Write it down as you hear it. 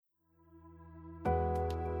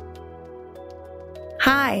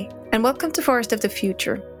Hi, and welcome to Forest of the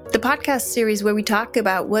Future, the podcast series where we talk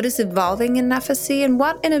about what is evolving in FSC and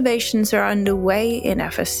what innovations are underway in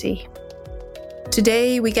FSC.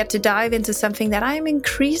 Today, we get to dive into something that I am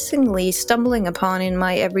increasingly stumbling upon in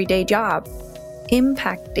my everyday job: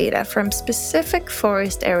 impact data from specific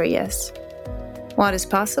forest areas. What is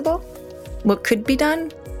possible? What could be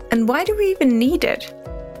done? And why do we even need it?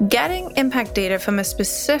 Getting impact data from a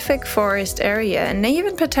specific forest area and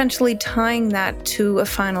even potentially tying that to a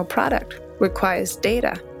final product requires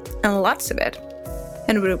data, and lots of it.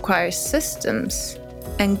 And it requires systems,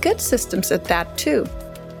 and good systems at that too.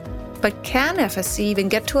 But can FSC even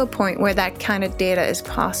get to a point where that kind of data is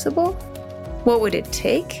possible? What would it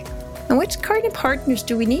take? And which kind of partners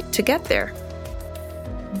do we need to get there?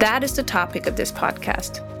 That is the topic of this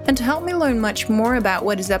podcast. And to help me learn much more about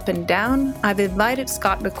what is up and down, I've invited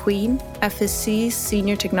Scott McQueen, FSC's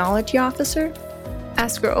Senior Technology Officer,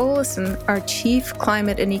 Asger Olesen, our Chief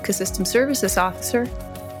Climate and Ecosystem Services Officer,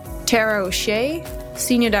 Tara O'Shea,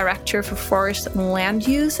 Senior Director for Forest and Land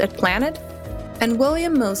Use at Planet, and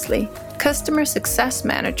William Mosley, Customer Success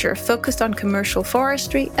Manager focused on commercial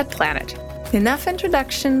forestry at Planet. Enough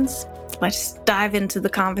introductions, let's dive into the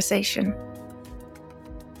conversation.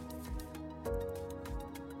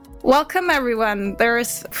 Welcome, everyone.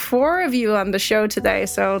 There's 4 of you on the show today,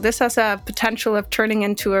 so this has a potential of turning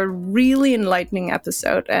into a really enlightening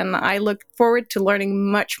episode, and I look forward to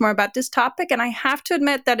learning much more about this topic, and I have to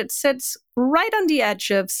admit that it sits right on the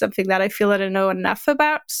edge of something that I feel that I know enough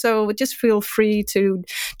about, so just feel free to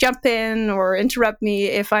jump in or interrupt me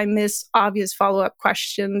if I miss obvious follow-up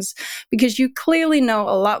questions, because you clearly know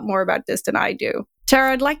a lot more about this than I do.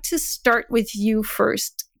 Tara, I'd like to start with you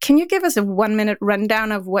first. Can you give us a 1-minute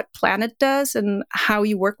rundown of what Planet does and how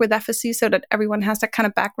you work with FSC so that everyone has that kind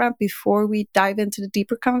of background before we dive into the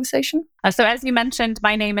deeper conversation? So as you mentioned,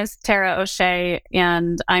 my name is Tara O'Shea,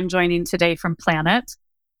 and I'm joining today from Planet.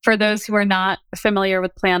 For those who are not familiar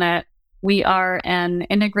with Planet, we are an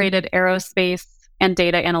integrated aerospace and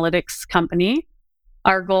data analytics company.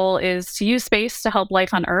 Our goal is to use space to help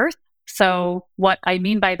life on Earth. So what I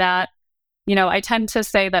mean by that, I tend to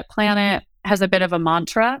say that Planet has a bit of a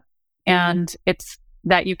mantra, and it's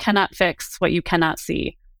that you cannot fix what you cannot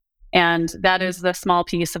see. And that is the small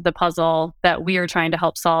piece of the puzzle that we are trying to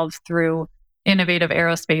help solve through innovative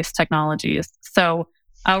aerospace technologies. So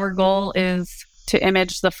our goal is to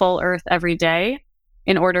image the full Earth every day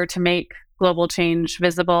in order to make global change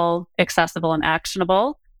visible, accessible, and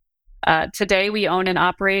actionable. Today, we own and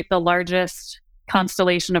operate the largest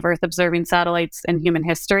constellation of Earth-observing satellites in human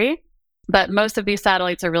history. But most of these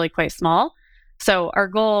satellites are really quite small. So our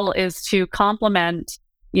goal is to complement,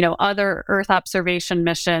 other Earth observation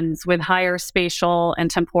missions with higher spatial and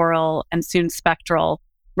temporal and soon spectral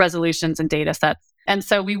resolutions and data sets. And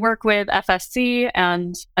so we work with FSC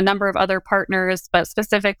and a number of other partners, but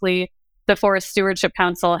specifically the Forest Stewardship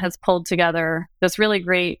Council has pulled together this really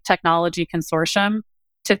great technology consortium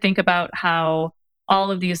to think about how all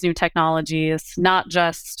of these new technologies, not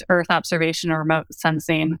just Earth observation or remote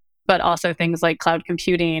sensing, but also things like cloud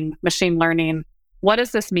computing, machine learning. What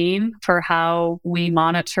does this mean for how we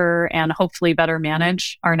monitor and hopefully better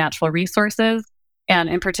manage our natural resources, and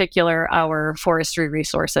in particular, our forestry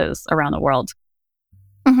resources around the world?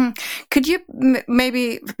 Mm-hmm. Could you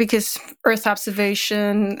maybe, because Earth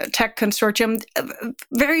observation, tech consortium,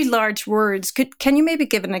 very large words, can you maybe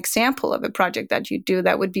give an example of a project that you do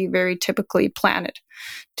that would be very typically Planet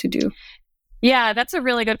to do? Yeah, that's a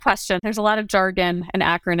really good question. There's a lot of jargon and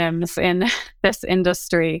acronyms in this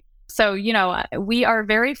industry. So, we are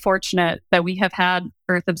very fortunate that we have had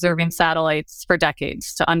Earth observing satellites for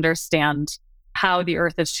decades to understand how the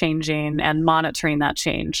Earth is changing and monitoring that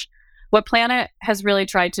change. What Planet has really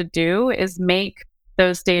tried to do is make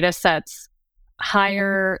those data sets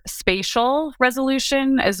higher spatial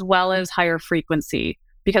resolution as well as higher frequency,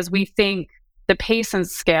 because we think the pace and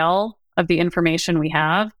scale of the information we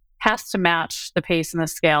have has to match the pace and the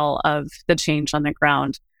scale of the change on the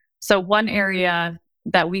ground. So one area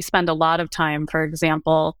that we spend a lot of time, for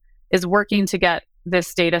example, is working to get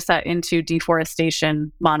this data set into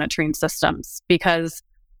deforestation monitoring systems, because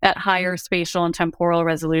at higher spatial and temporal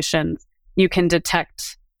resolutions, you can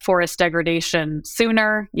detect forest degradation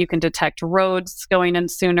sooner, you can detect roads going in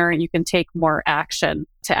sooner, and you can take more action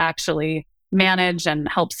to actually manage and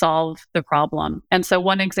help solve the problem. And so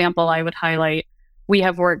one example I would highlight, we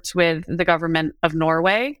have worked with the government of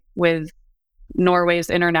Norway, with Norway's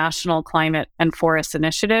International Climate and Forest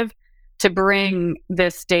Initiative, to bring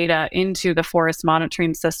this data into the forest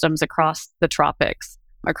monitoring systems across the tropics,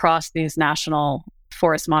 across these national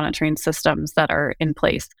forest monitoring systems that are in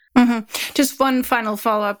place. Just one final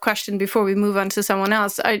follow-up question before we move on to someone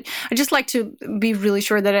else. I just like to be really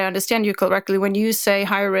sure that I understand you correctly. When you say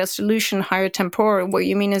higher resolution, higher temporal, what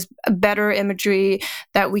you mean is a better imagery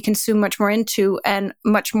that we can zoom much more into and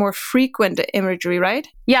much more frequent imagery, right?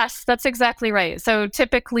 Yes, that's exactly right. So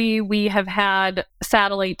typically we have had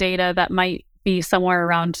satellite data that might be somewhere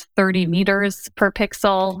around 30 meters per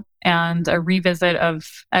pixel and a revisit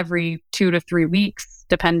of every 2 to 3 weeks,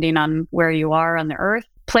 depending on where you are on the Earth.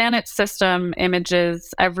 Planet system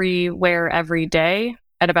images everywhere, every day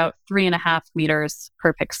at about 3.5 meters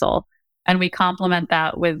per pixel. And we complement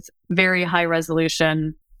that with very high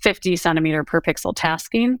resolution, 50 centimeter per pixel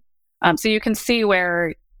tasking. So you can see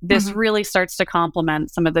where this really starts to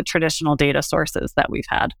complement some of the traditional data sources that we've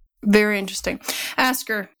had. Very interesting.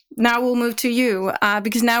 Asker, now we'll move to you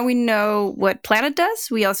because now we know what Planet does.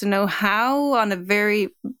 We also know how, on a very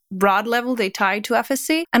broad level, they tie to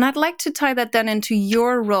FSC. And I'd like to tie that then into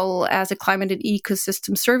your role as a climate and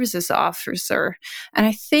ecosystem services officer. And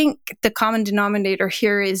I think the common denominator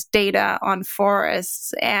here is data on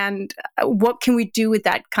forests and what can we do with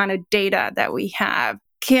that kind of data that we have.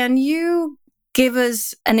 Can you give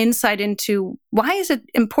us an insight into why is it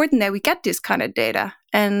important that we get this kind of data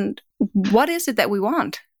and what is it that we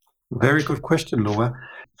want? Very good question, Loa.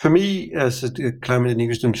 For me, as a Climate and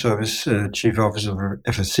Ecosystem Service Chief Officer for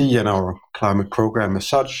FSC and our climate program as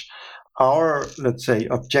such, our, let's say,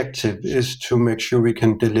 objective is to make sure we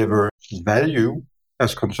can deliver value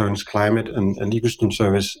as concerns climate and ecosystem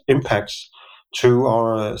service impacts to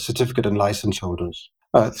our certificate and license holders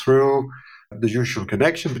through the usual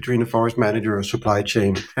connection between a forest manager, a supply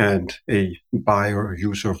chain, and a buyer or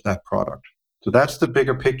user of that product. So that's the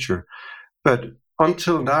bigger picture. But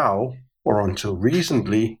until now, or until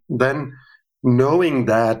recently, then knowing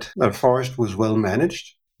that a forest was well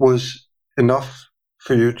managed was enough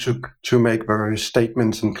for you to make various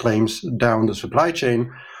statements and claims down the supply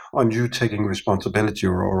chain on you taking responsibility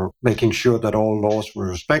or making sure that all laws were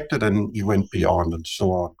respected and you went beyond and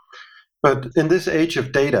so on. But in this age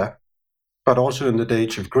of data, but also in the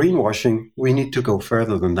age of greenwashing, we need to go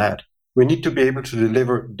further than that. We need to be able to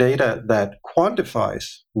deliver data that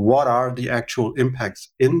quantifies what are the actual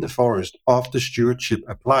impacts in the forest of the stewardship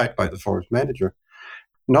applied by the forest manager,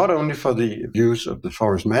 not only for the views of the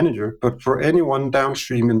forest manager, but for anyone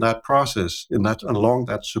downstream in that process, along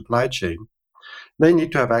that supply chain. They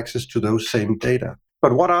need to have access to those same data.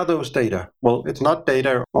 But what are those data? Well, it's not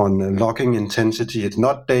data on logging intensity. It's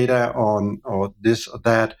not data on or this or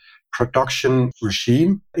that production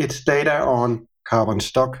regime. It's data on carbon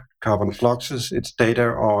stock, carbon fluxes. It's data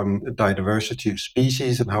on biodiversity of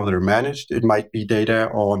species and how they're managed. It might be data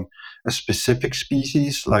on a specific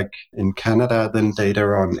species, like in Canada, then data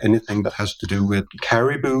on anything that has to do with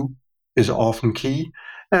caribou is often key.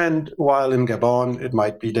 And while in Gabon, it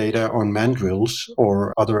might be data on mandrills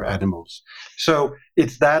or other animals. So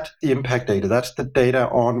it's the impact data. That's the data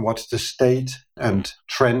on what's the state and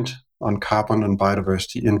trend on carbon and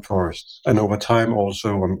biodiversity in forests, and over time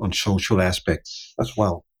also on social aspects as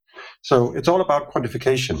well. So it's all about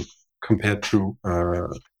quantification compared to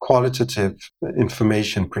qualitative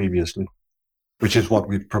information previously, which is what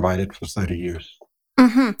we've provided for 30 years.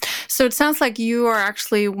 So it sounds like you are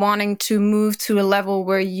actually wanting to move to a level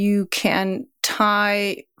where you can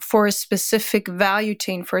tie for a specific value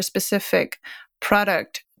chain, for a specific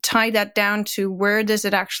product, tie that down to where does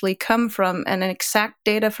it actually come from and an exact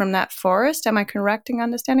data from that forest. Am I correct in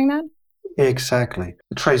understanding that? Exactly.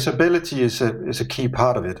 Traceability is a key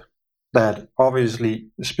part of it. That obviously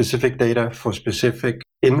specific data for specific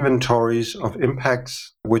inventories of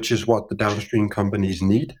impacts, which is what the downstream companies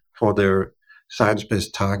need for their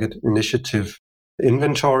science-based target initiative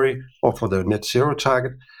inventory or for their net zero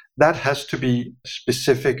target, that has to be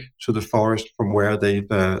specific to the forest from where they've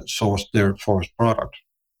sourced their forest product.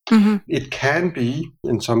 It can be,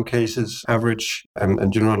 in some cases, average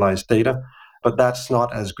and generalized data, but that's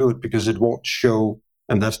not as good because it won't show,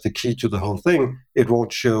 and that's the key to the whole thing, it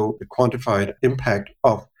won't show the quantified impact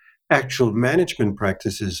of actual management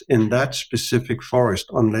practices in that specific forest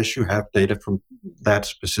unless you have data from that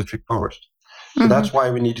specific forest. So that's why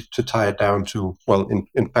we needed to tie it down to, well,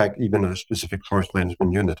 in fact, even a specific forest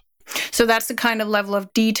management unit. So that's the kind of level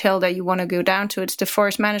of detail that you want to go down to. It's the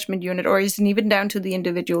forest management unit, or is it even down to the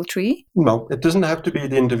individual tree? No, it doesn't have to be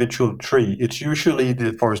the individual tree. It's usually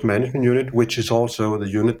the forest management unit, which is also the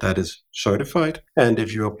unit that is certified. And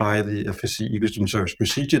if you apply the FSC Ecosystem Service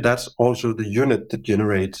Procedure, that's also the unit that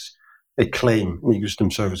generates a claim, an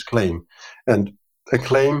ecosystem service claim. And a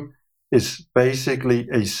claim is basically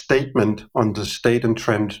a statement on the state and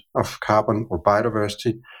trend of carbon or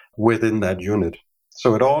biodiversity within that unit.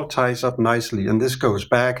 So it all ties up nicely. And this goes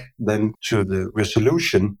back then to the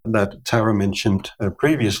resolution that Tara mentioned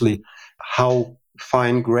previously. How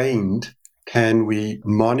fine-grained can we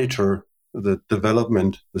monitor the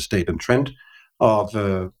development, the state and trend of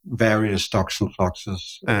various stocks and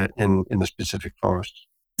fluxes in a specific forest?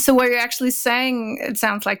 So what you're actually saying, it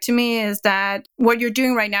sounds like to me, is that what you're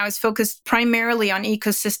doing right now is focused primarily on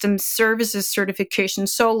ecosystem services certification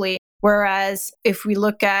solely. Whereas if we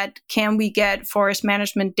look at, can we get forest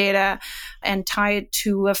management data and tie it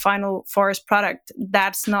to a final forest product,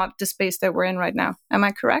 that's not the space that we're in right now. Am I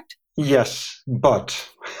correct? Yes, but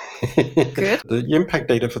Good. The impact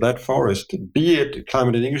data for that forest, be it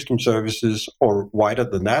climate and ecosystem services or wider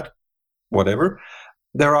than that, whatever,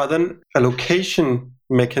 there are then allocation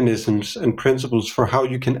mechanisms and principles for how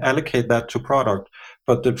you can allocate that to product.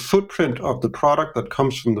 But the footprint of the product that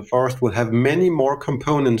comes from the forest will have many more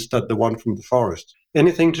components than the one from the forest.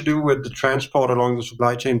 Anything to do with the transport along the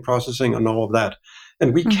supply chain processing and all of that.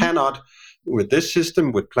 And we cannot, with this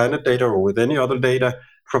system, with Planet data or with any other data,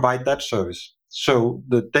 provide that service. So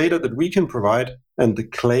the data that we can provide and the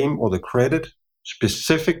claim or the credit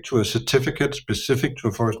specific to a certificate, specific to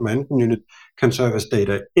a forest management unit, can serve as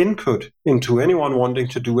data input into anyone wanting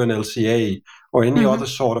to do an LCA or any other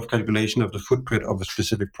sort of calculation of the footprint of a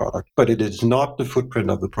specific product. But it is not the footprint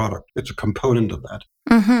of the product. It's a component of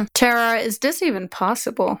that. Tara, is this even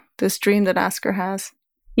possible, this dream that Asker has?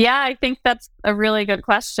 Yeah, I think that's a really good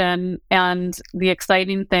question. And the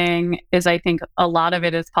exciting thing is I think a lot of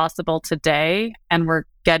it is possible today, and we're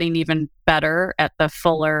getting even better at the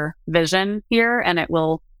fuller vision here, and it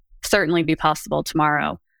will certainly be possible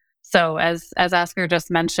tomorrow. So as Asker just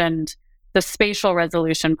mentioned, the spatial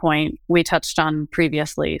resolution point we touched on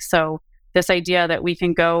previously. So this idea that we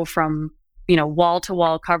can go from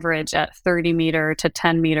wall-to-wall coverage at 30 meter to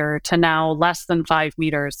 10 meter to now less than 5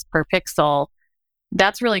 meters per pixel.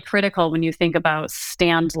 That's really critical when you think about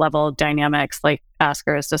stand level dynamics like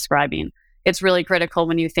Asker is describing. It's really critical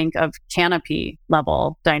when you think of canopy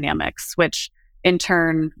level dynamics, which in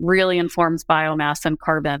turn really informs biomass and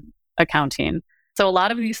carbon accounting. So a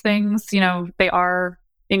lot of these things, they are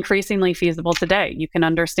increasingly feasible today. You can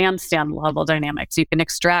understand stand level dynamics. You can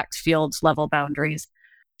extract field level boundaries.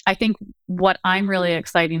 I think what I'm really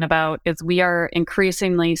excited about is we are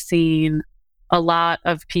increasingly seeing a lot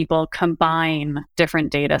of people combine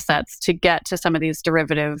different data sets to get to some of these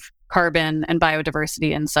derivative carbon and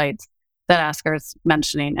biodiversity insights that Asker is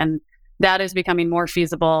mentioning. And that is becoming more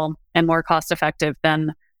feasible and more cost effective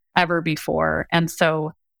than ever before. And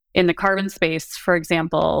so in the carbon space, for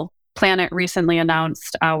example, Planet recently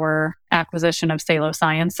announced our acquisition of Salo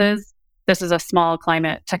Sciences. This is a small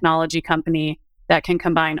climate technology company that can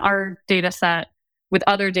combine our data set with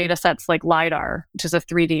other data sets like LiDAR, which is a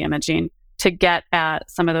 3D imaging, to get at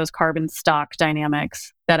some of those carbon stock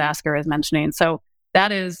dynamics that Asker is mentioning. So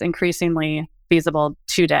that is increasingly feasible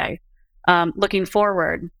today. Looking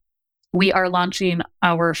forward, we are launching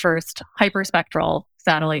our first hyperspectral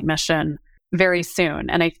satellite mission very soon.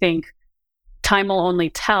 And I think time will only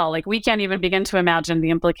tell. We can't even begin to imagine the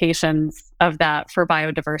implications of that for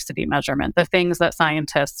biodiversity measurement, the things that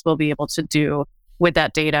scientists will be able to do with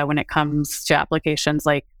that data when it comes to applications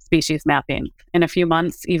like species mapping. In a few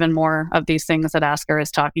months, even more of these things that Asker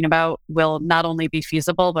is talking about will not only be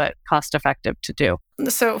feasible, but cost effective to do.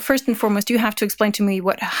 So first and foremost, you have to explain to me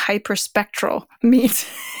what hyperspectral means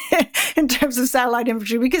in terms of satellite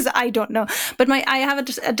imagery, because I don't know. But I have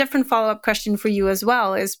a different follow-up question for you as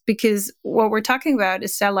well, is because what we're talking about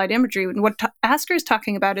is satellite imagery. And what Asker is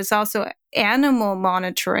talking about is also animal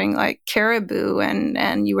monitoring, like caribou,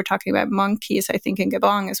 and you were talking about monkeys, I think, in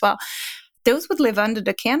Gabon as well. Those would live under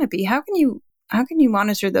the canopy. How can you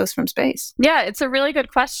monitor those from space? Yeah, it's a really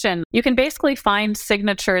good question. You can basically find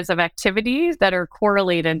signatures of activity that are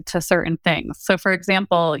correlated to certain things. So for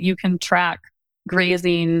example, you can track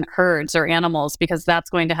grazing herds or animals because that's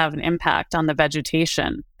going to have an impact on the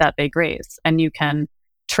vegetation that they graze. And you can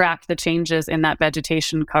track the changes in that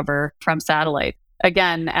vegetation cover from satellite.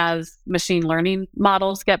 Again, as machine learning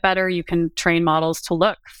models get better, you can train models to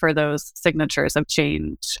look for those signatures of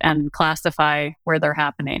change and classify where they're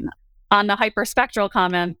happening. On the hyperspectral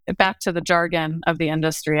comment, back to the jargon of the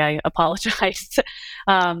industry, I apologize.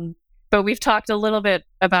 But we've talked a little bit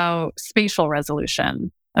about spatial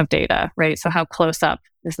resolution of data, right? So how close up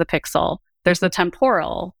is the pixel? There's the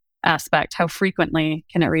temporal aspect. How frequently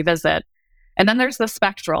can it revisit? And then there's the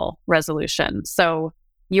spectral resolution. So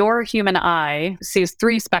your human eye sees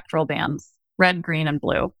 3 spectral bands, red, green, and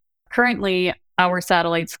blue. Currently, our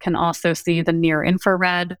satellites can also see the near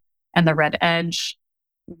infrared and the red edge.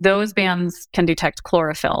 Those bands can detect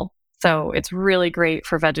chlorophyll. So it's really great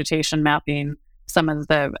for vegetation mapping some of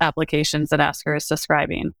the applications that Asker is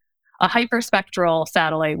describing. A hyperspectral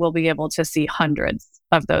satellite will be able to see hundreds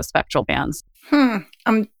of those spectral bands.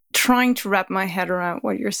 I'm trying to wrap my head around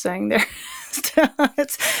what you're saying there.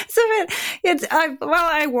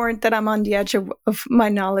 I warned that I'm on the edge of my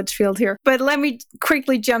knowledge field here. But let me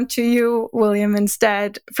quickly jump to you, William,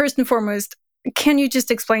 instead. First and foremost, can you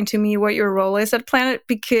just explain to me what your role is at Planet?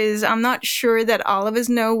 Because I'm not sure that all of us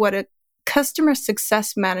know what a customer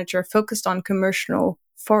success manager focused on commercial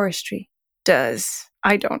forestry does.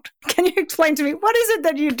 I don't. Can you explain to me, what is it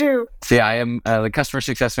that you do? So I am the customer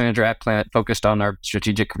success manager at Planet, focused on our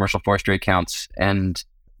strategic commercial forestry accounts. And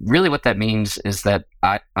really what that means is that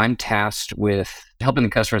I'm tasked with helping the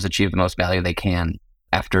customers achieve the most value they can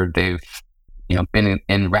after they've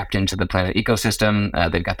been wrapped into the Planet ecosystem.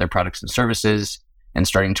 They've got their products and services and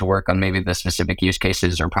starting to work on maybe the specific use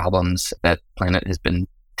cases or problems that Planet has been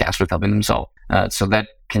tasked with helping them solve. So that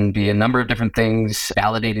can be a number of different things: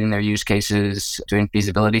 validating their use cases, doing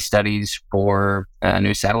feasibility studies for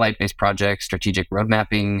new satellite-based projects, strategic road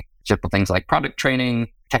mapping, simple things like product training,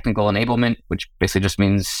 technical enablement, which basically just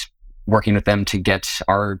means working with them to get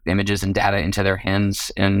our images and data into their hands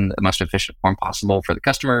in the most efficient form possible for the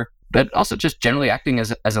customer, but also just generally acting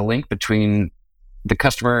as a link between the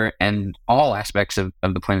customer and all aspects of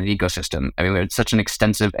the Planet ecosystem. I mean, it's such an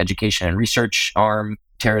extensive education and research arm.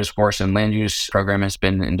 Tara's forest and land use program has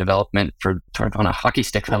been in development for sort of on a hockey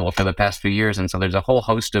stick level for the past few years. And so there's a whole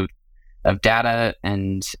host of data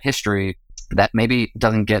and history that maybe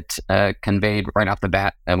doesn't get conveyed right off the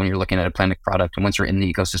bat when you're looking at a Planet product. And once you're in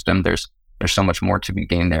the ecosystem, there's so much more to be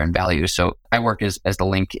gained there in value. So I work as the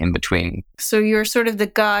link in between. So you're sort of the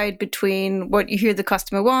guide between what you hear the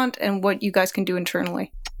customer want and what you guys can do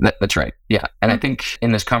internally. That's right. Yeah. And I think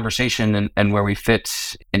in this conversation and where we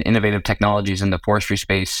fit in innovative technologies in the forestry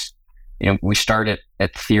space, we start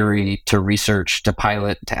at theory to research to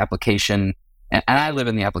pilot to application. And I live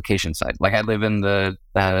in the application side. Like I live in we're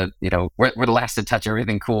the last to touch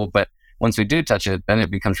everything cool, but once we do touch it, then it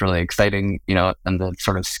becomes really exciting, and the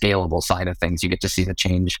sort of scalable side of things. You get to see the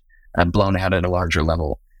change blown out at a larger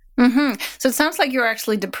level. Mm-hmm. So it sounds like you're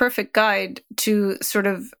actually the perfect guide to sort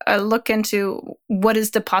of look into what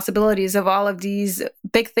is the possibilities of all of these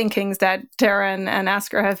big thinkings that Tara and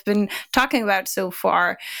Asker have been talking about so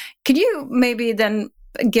far. Could you maybe then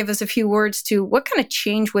give us a few words to what kind of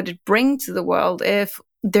change would it bring to the world if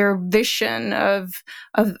their vision of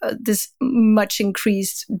this much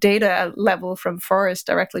increased data level from forest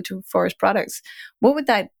directly to forest products, what would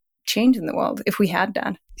that change in the world if we had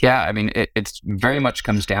that? Yeah, I mean, it's very much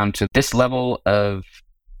comes down to this level of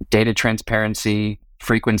data transparency,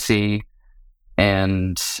 frequency,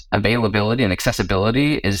 and availability and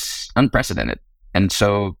accessibility is unprecedented. And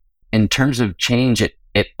so in terms of change,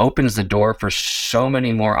 it opens the door for so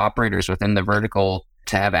many more operators within the vertical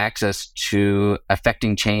to have access to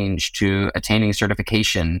affecting change, to attaining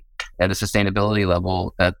certification at a sustainability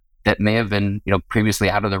level that may have been, previously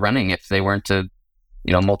out of the running if they weren't a,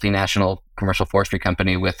 multinational commercial forestry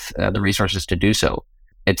company with the resources to do so.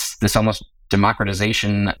 It's this almost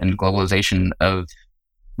democratization and globalization of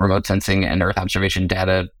remote sensing and Earth observation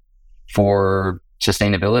data for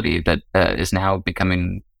sustainability that is now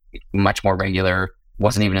becoming much more regular.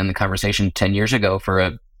 Wasn't even in the conversation 10 years ago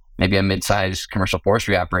for maybe a mid-sized commercial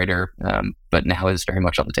forestry operator, but now is very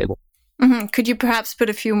much on the table. Mm-hmm. Could you perhaps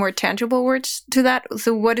put a few more tangible words to that?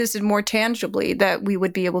 So what is it more tangibly that we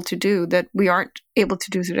would be able to do that we aren't able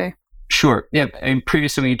to do today? Sure. Yeah. I mean,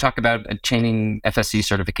 previously, when you talk about attaining FSC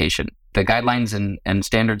certification, the guidelines and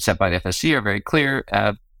standards set by the FSC are very clear,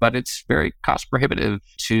 but it's very cost prohibitive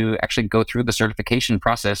to actually go through the certification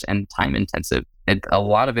process and time intensive. A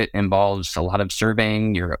lot of it involves a lot of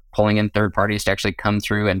surveying. You're pulling in third parties to actually come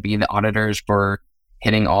through and be the auditors for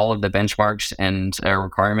hitting all of the benchmarks and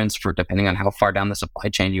requirements for depending on how far down the supply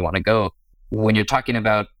chain you want to go. When you're talking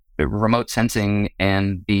about remote sensing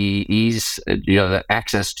and the ease, the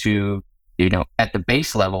access to, at the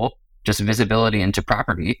base level, just visibility into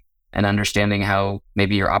property and understanding how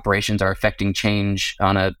maybe your operations are affecting change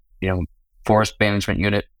on a, forest management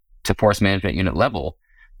unit to forest management unit level,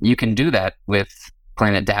 you can do that with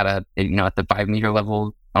Planet data, at the 5 meter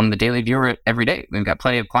level on the daily viewer every day. We've got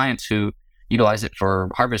plenty of clients who utilize it for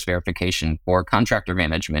harvest verification, for contractor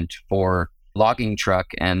management, for logging truck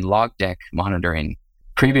and log deck monitoring.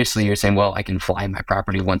 Previously, you're saying, well, I can fly my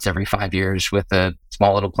property once every 5 years with a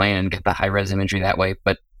small little plane and get the high-res imagery that way,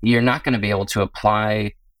 but you're not going to be able to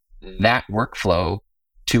apply that workflow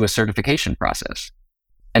to a certification process.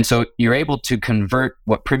 And so you're able to convert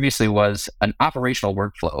what previously was an operational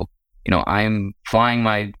workflow. I'm flying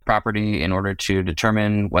my property in order to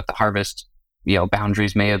determine what the harvest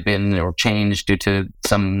boundaries may have been or changed due to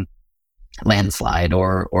some landslide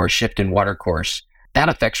or shift in water course, that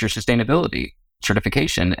affects your sustainability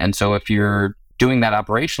certification. And so if you're doing that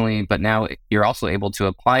operationally, but now you're also able to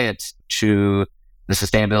apply it to the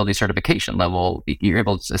sustainability certification level, you're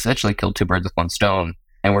able to essentially kill two birds with one stone.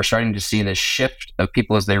 And we're starting to see this shift of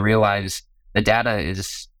people as they realize the data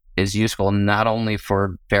is useful not only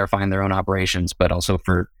for verifying their own operations, but also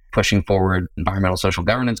for pushing forward environmental social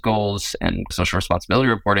governance goals and social responsibility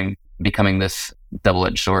reporting, becoming this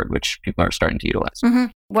double-edged sword, which people are starting to utilize. Mm-hmm.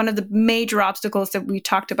 One of the major obstacles that we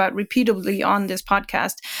talked about repeatedly on this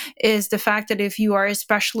podcast is the fact that if you are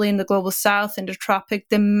especially in the global south, in the tropic,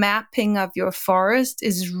 the mapping of your forest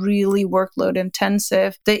is really workload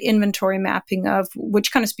intensive. The inventory mapping of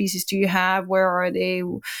which kind of species do you have, where are they,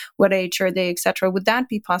 what age are they, etc. Would that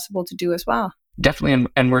be possible to do as well? Definitely.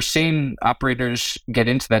 And we're seeing operators get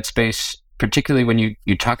into that space, particularly when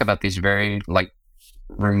you talk about these very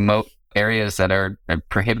remote areas that are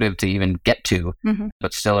prohibitive to even get to,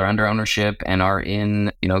 but still are under ownership and are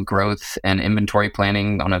in, growth and inventory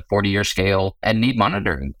planning on a 40-year scale and need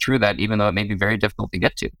monitoring through that, even though it may be very difficult to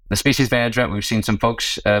get to. The species management, we've seen some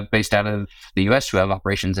folks based out of the US who have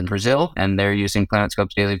operations in Brazil, and they're using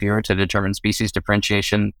PlanetScope's Daily Viewer to determine species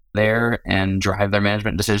differentiation there and drive their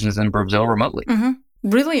management decisions in Brazil remotely.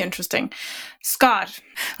 Really interesting. Scott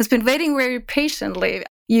has been waiting very patiently.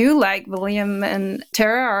 You, like William and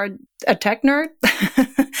Tara, are a tech nerd,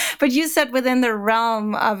 but you sit within the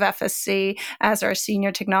realm of FSC as our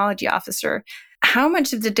senior technology officer. How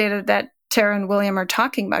much of the data that Tara and William are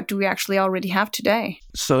talking about do we actually already have today?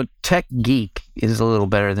 So tech geek is a little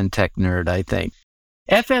better than tech nerd, I think.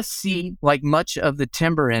 FSC, like much of the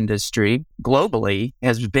timber industry globally,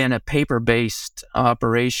 has been a paper-based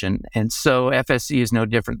operation. And so FSC is no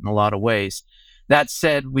different in a lot of ways. That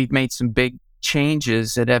said, we've made some big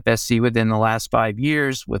changes at FSC within the last 5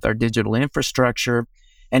 years with our digital infrastructure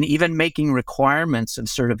and even making requirements of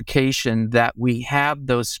certification that we have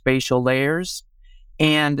those spatial layers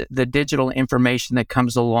and the digital information that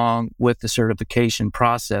comes along with the certification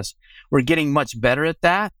process. We're getting much better at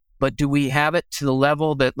that, but do we have it to the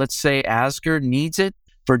level that, let's say, Asgard needs it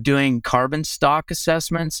for doing carbon stock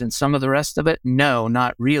assessments and some of the rest of it? No,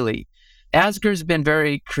 not really. Asger's been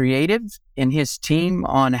very creative in his team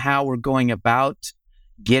on how we're going about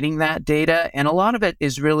getting that data. And a lot of it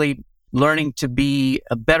is really learning to be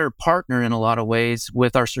a better partner in a lot of ways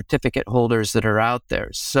with our certificate holders that are out there.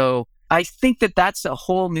 So I think that that's a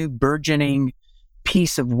whole new burgeoning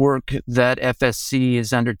piece of work that FSC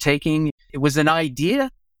is undertaking. It was an idea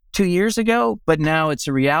 2 years ago, but now it's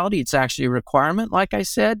a reality. It's actually a requirement, like I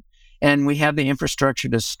said, and we have the infrastructure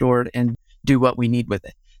to store it and do what we need with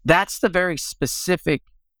it. That's the very specific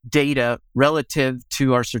data relative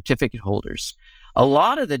to our certificate holders. A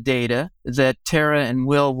lot of the data that Tara and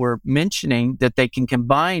Will were mentioning that they can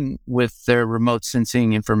combine with their remote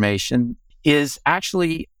sensing information is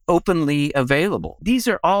actually openly available. These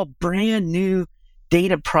are all brand new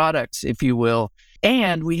data products, if you will.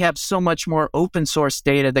 And we have so much more open source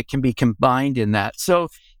data that can be combined in that. So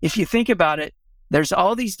if you think about it, there's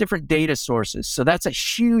all these different data sources. So that's a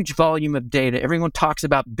huge volume of data. Everyone talks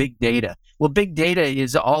about big data. Well, big data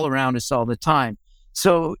is all around us all the time.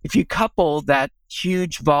 So if you couple that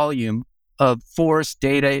huge volume of forest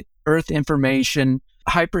data, earth information,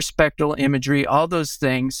 hyperspectral imagery, all those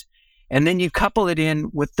things, and then you couple it in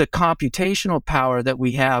with the computational power that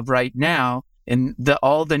we have right now and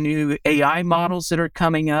all the new AI models that are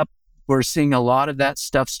coming up, we're seeing a lot of that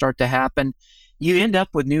stuff start to happen. You end up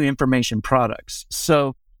with new information products.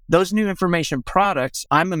 So those new information products,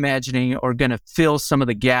 I'm imagining, are going to fill some of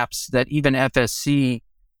the gaps that even FSC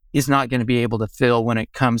is not going to be able to fill when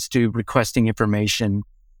it comes to requesting information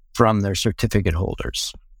from their certificate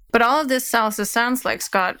holders. But all of this also sounds like,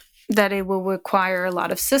 Scott, that it will require a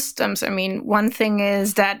lot of systems. I mean, one thing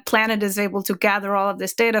is that Planet is able to gather all of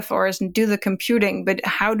this data for us and do the computing, but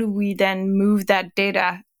how do we then move that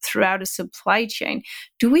data throughout a supply chain?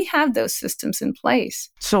 Do we have those systems in place?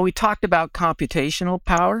 So we talked about computational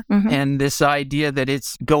power and this idea that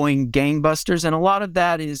it's going gangbusters, and a lot of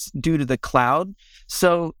that is due to the cloud.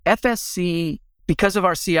 So FSC, because of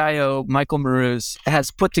our CIO, Michael Marouz,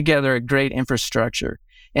 has put together a great infrastructure.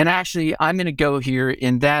 And actually, I'm going to go here,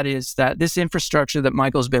 and that is that this infrastructure that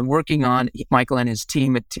Michael's been working on, Michael and his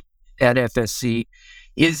team at FSC,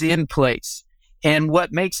 is in place. And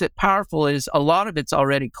what makes it powerful is a lot of it's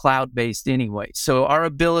already cloud-based anyway. So our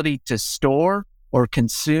ability to store or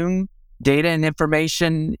consume data and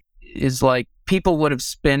information is like people would have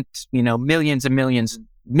spent, millions and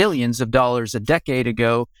millions of dollars a decade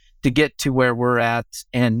ago to get to where we're at,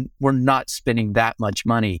 and we're not spending that much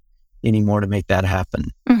money anymore to make that happen.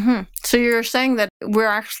 Mm-hmm. So you're saying that we're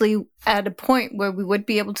actually at a point where we would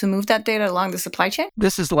be able to move that data along the supply chain?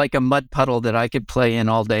 This is like a mud puddle that I could play in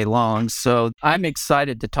all day long. So I'm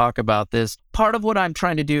excited to talk about this. Part of what I'm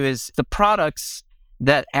trying to do is the products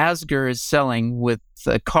that Asger is selling with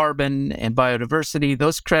carbon and biodiversity,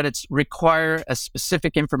 those credits require a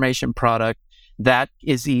specific information product that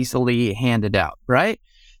is easily handed out, right?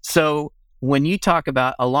 So when you talk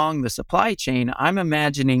about along the supply chain, I'm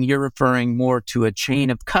imagining you're referring more to a chain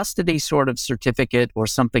of custody sort of certificate or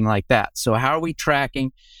something like that. So how are we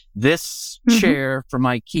tracking this chair from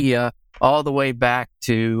IKEA all the way back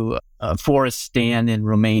to a forest stand in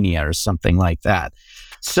Romania or something like that?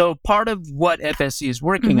 So part of what FSC is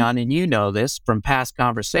working on, and you know this from past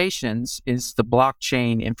conversations, is the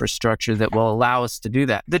blockchain infrastructure that will allow us to do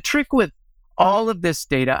that. The trick with all of this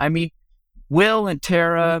data, I mean, Will and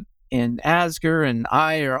Tara and Asger and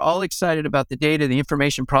I are all excited about the data, the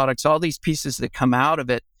information products, all these pieces that come out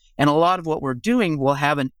of it. And a lot of what we're doing will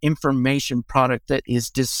have an information product that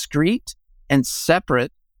is discrete and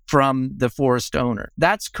separate from the forest owner.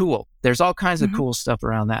 That's cool. There's all kinds of cool stuff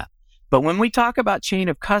around that. But when we talk about chain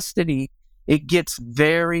of custody, it gets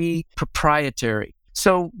very proprietary.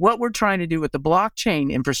 So what we're trying to do with the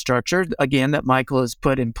blockchain infrastructure, again, that Michael has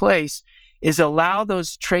put in place, is allow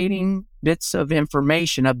those trading bits of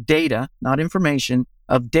information, of data, not information,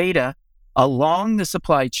 of data along the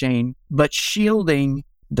supply chain, but shielding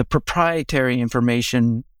the proprietary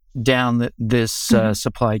information down this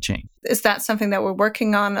supply chain. Is that something that we're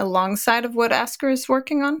working on alongside of what Asger is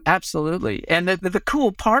working on? Absolutely. And the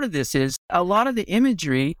cool part of this is a lot of the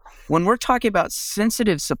imagery, when we're talking about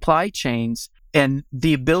sensitive supply chains and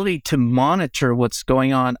the ability to monitor what's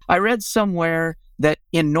going on, I read somewhere that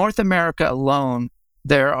in North America alone,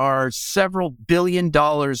 there are several $1 billion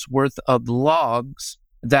worth of logs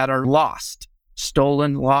that are lost,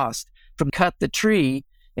 stolen, lost, from cut the tree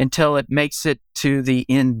until it makes it to the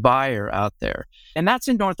end buyer out there. And that's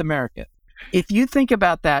in North America. If you think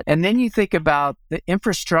about that, and then you think about the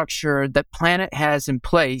infrastructure that Planet has in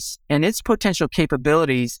place and its potential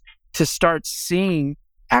capabilities to start seeing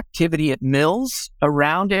activity at mills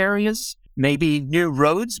around areas, maybe new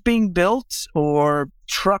roads being built or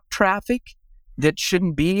truck traffic that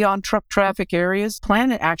shouldn't be on truck traffic areas.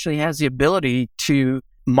 Planet actually has the ability to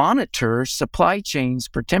monitor supply chains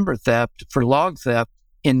for timber theft, for log theft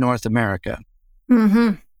in North America.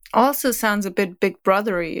 Also sounds a bit big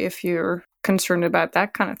brothery if you're concerned about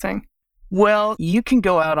that kind of thing. Well, you can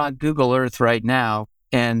go out on Google Earth right now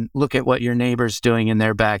and look at what your neighbor's doing in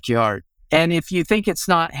their backyard. And if you think it's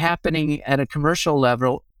not happening at a commercial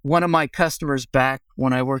level, one of my customers back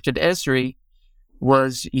when I worked at Esri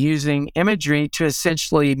was using imagery to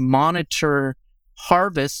essentially monitor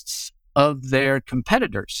harvests of their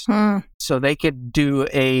competitors. So they could do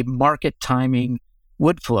a market timing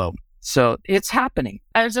wood flow. So it's happening.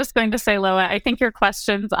 I was just going to say, Loa, I think your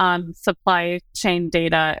questions on supply chain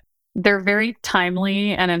data, they're very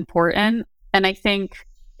timely and important. And I think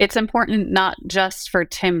it's important not just for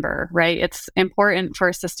timber, right? It's important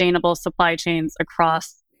for sustainable supply chains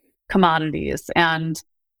across commodities. And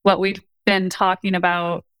what we've been talking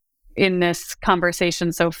about in this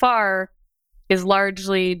conversation so far is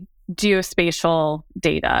largely geospatial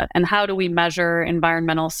data and how do we measure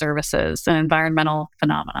environmental services and environmental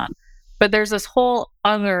phenomenon. But there's this whole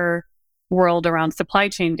other world around supply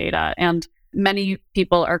chain data, and many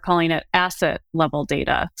people are calling it asset level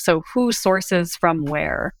data. So who sources from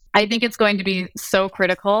where? I think it's going to be so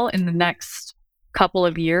critical in the next couple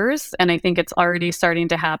of years, and I think it's already starting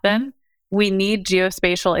to happen. We need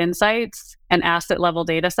geospatial insights and asset level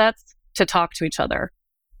data sets to talk to each other.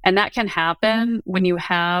 And that can happen when you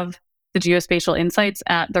have the geospatial insights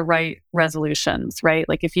at the right resolutions, right?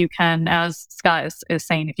 Like if you can, as Scott is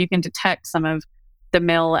saying, if you can detect some of the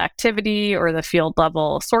mill activity or the field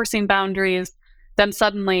level sourcing boundaries, then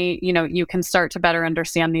suddenly, you can start to better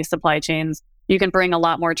understand these supply chains. You can bring a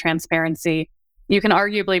lot more transparency. You can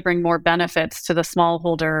arguably bring more benefits to the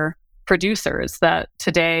smallholder producers that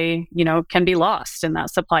today, can be lost in that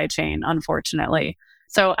supply chain, unfortunately.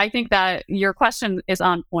 So I think that your question is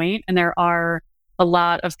on point, and there are a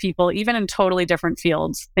lot of people, even in totally different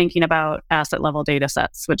fields, thinking about asset level data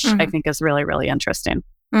sets, which I think is really, really interesting.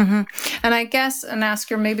 And I guess, and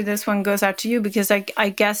Asger, maybe this one goes out to you, because I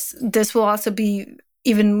guess this will also be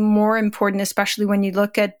even more important, especially when you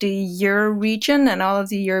look at the Euro region and all of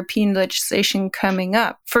the European legislation coming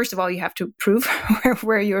up. First of all, you have to prove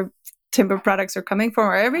where your timber products are coming from,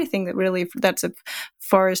 or everything that really that's a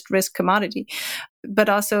forest risk commodity, but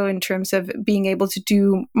also in terms of being able to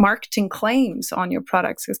do marketing claims on your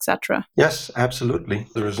products, etc. Yes, absolutely.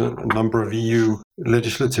 There is a number of EU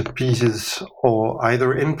legislative pieces or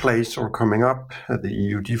either in place or coming up, the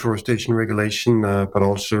EU deforestation regulation, but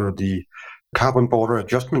also the carbon border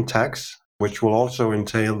adjustment tax, which will also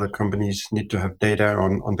entail that companies need to have data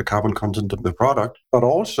on the carbon content of the product. But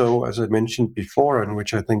also, as I mentioned before, and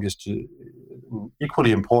which I think is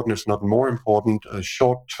equally important, if not more important, a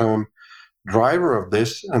short-term driver of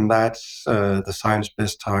this, and that's the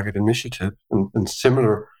Science-Based Target Initiative and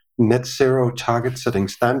similar net zero target setting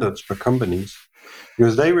standards for companies,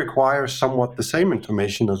 because they require somewhat the same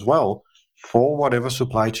information as well for whatever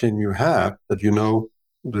supply chain you have, that you know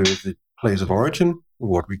the place of origin,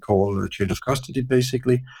 what we call the chain of custody,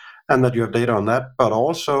 basically, and that you have data on that, but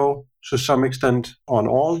also to some extent on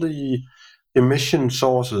all the emission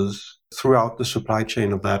sources throughout the supply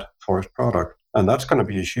chain of that forest product. And that's going to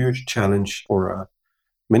be a huge challenge for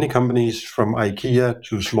many companies, from IKEA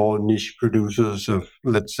to small niche producers of,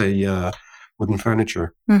 let's say, wooden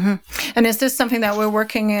furniture. Mm-hmm. And is this something that we're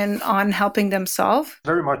working on helping them solve?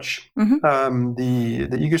 Very much. Mm-hmm. The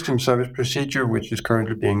ecosystem service procedure, which is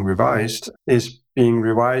currently being revised, is being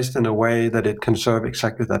revised in a way that it can serve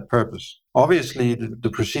exactly that purpose. Obviously,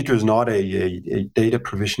 the procedure is not a data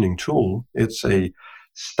provisioning tool. It's a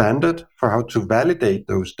standard for how to validate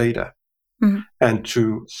those data. Mm-hmm. And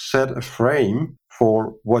to set a frame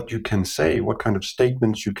for what you can say, what kind of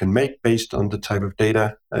statements you can make based on the type of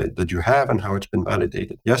data that you have and how it's been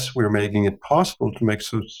validated. Yes, we're making it possible to make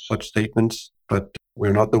such statements, but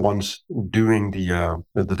we're not the ones doing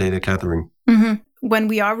the data gathering. Mm-hmm. When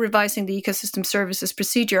we are revising the ecosystem services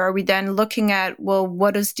procedure, are we then looking at, well,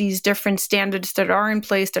 what is these different standards that are in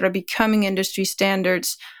place that are becoming industry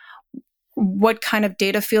standards? What kind of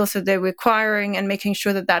data fields are they requiring, and making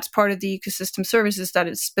sure that that's part of the ecosystem services, that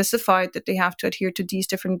it's specified that they have to adhere to these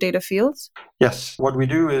different data fields? Yes. What we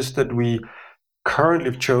do is that we currently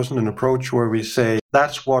have chosen an approach where we say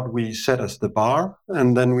that's what we set as the bar,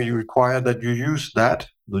 and then we require that you use that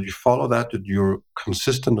you follow that you're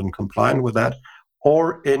consistent and compliant with that,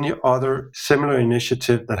 or any other similar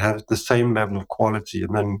initiative that has the same level of quality.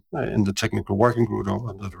 And then in the technical working group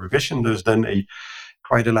under the revision, there's then a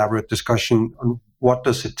quite elaborate discussion on what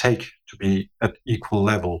does it take to be at equal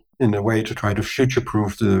level, in a way to try to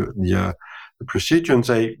future-proof the procedure and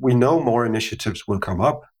say, we know more initiatives will come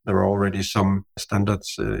up. There are already some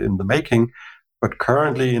standards in the making, but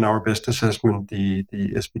currently in our best assessment, the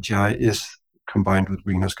SBTi is, combined with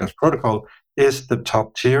Greenhouse Gas Protocol, is the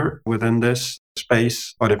top tier within this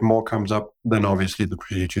space. But if more comes up, then obviously the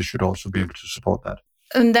procedure should also be able to support that.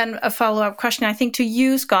 And then a follow-up question, I think, to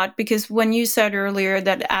you, Scott, because when you said earlier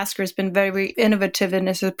that Asker has been very innovative in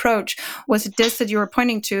his approach, was it this that you were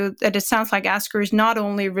pointing to, that it sounds like Asker is not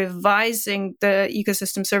only revising the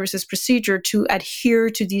ecosystem services procedure to adhere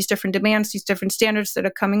to these different demands, these different standards that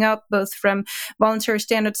are coming up, both from voluntary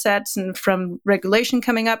standard sets and from regulation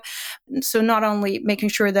coming up. So not only making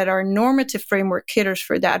sure that our normative framework caters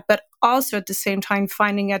for that, but also at the same time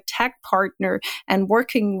finding a tech partner and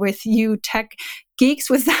working with you tech geeks,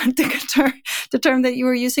 was that the term that you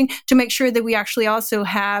were using, to make sure that we actually also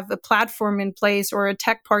have a platform in place or a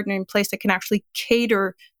tech partner in place that can actually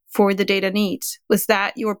cater for the data needs. Was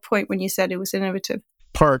that your point when you said it was innovative?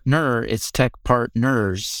 Partner, it's tech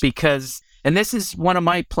partners, because, and this is one of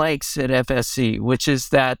my planks at FSC, which is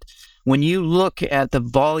that when you look at the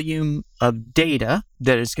volume of data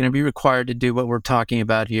that is going to be required to do what we're talking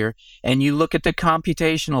about here, and you look at the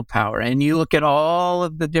computational power, and you look at all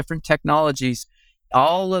of the different technologies,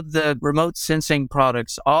 all of the remote sensing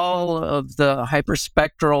products, all of the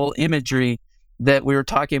hyperspectral imagery that we were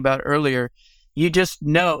talking about earlier, you just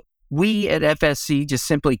know we at FSC just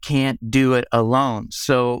simply can't do it alone.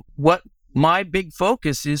 So what my big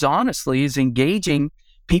focus is, honestly, is engaging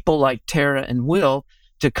people like Tara and Will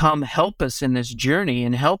to come help us in this journey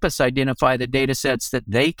and help us identify the data sets that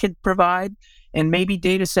they could provide, and maybe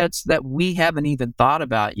data sets that we haven't even thought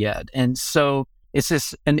about yet. And so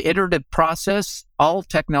it's an iterative process. All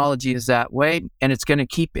technology is that way, and it's going to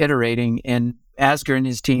keep iterating. And Asger and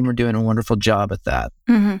his team are doing a wonderful job at that.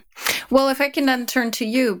 Mm-hmm. Well, if I can then turn to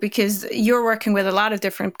you, because you're working with a lot of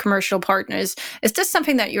different commercial partners, is this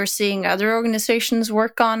something that you're seeing other organizations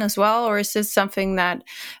work on as well? Or is this something that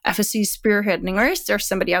FSC is spearheading? Or is there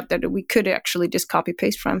somebody out there that we could actually just copy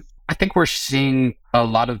paste from? I think we're seeing a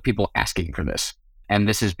lot of people asking for this. And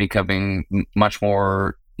this is becoming much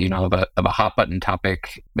more, of a hot button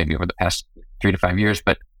topic, maybe over the past 3 to 5 years.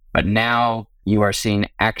 But now you are seeing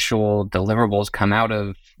actual deliverables come out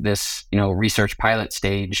of this, research pilot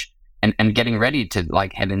stage and getting ready to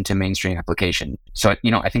like head into mainstream application. So,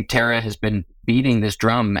 I think Tara has been beating this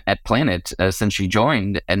drum at Planet since she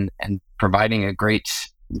joined and providing a great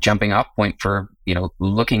jumping off point for,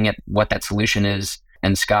 looking at what that solution is.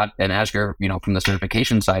 And Scott and Asger, from the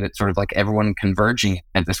certification side, it's sort of like everyone converging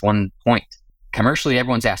at this one point. Commercially,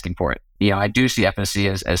 everyone's asking for it. I do see FSC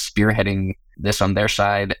as spearheading this on their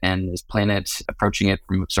side, and as Planet approaching it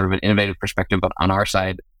from sort of an innovative perspective, but on our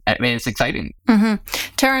side, I mean, it's exciting. Mm-hmm.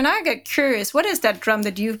 Tara, and I get curious, what is that drum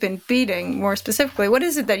that you've been beating more specifically? What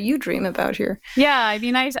is it that you dream about here? Yeah, I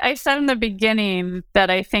mean, I said in the beginning that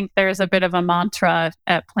I think there's a bit of a mantra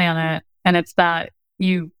at Planet, and it's that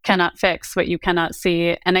you cannot fix what you cannot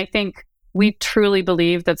see. And I think we truly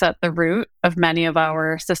believe that's at the root of many of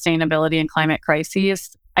our sustainability and climate crises.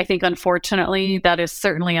 I think, unfortunately, that is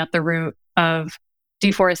certainly at the root of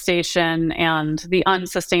deforestation and the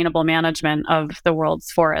unsustainable management of the world's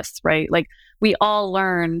forests, right? Like, we all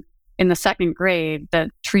learn in the second grade that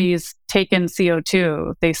trees take in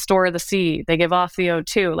CO2, they store the seed, they give off the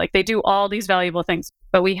O2, like they do all these valuable things,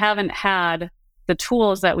 but we haven't had the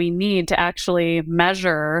tools that we need to actually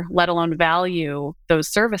measure, let alone value those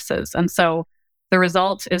services. And so the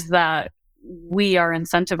result is that we are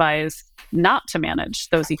incentivized not to manage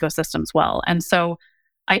those ecosystems well. And so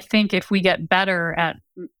I think if we get better at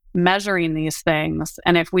measuring these things,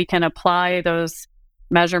 and if we can apply those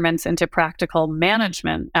measurements into practical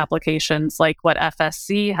management applications like what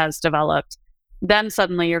FSC has developed, then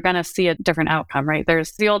suddenly you're going to see a different outcome, right?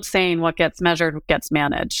 There's the old saying, what gets measured gets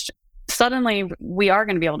managed. Suddenly, we are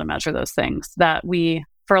going to be able to measure those things that we,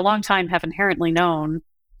 for a long time, have inherently known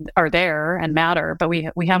are there and matter, but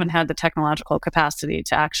we haven't had the technological capacity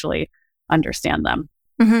to actually understand them.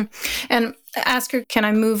 Mm-hmm. And Asger, can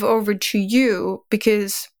I move over to you?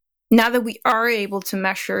 Because now that we are able to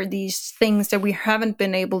measure these things that we haven't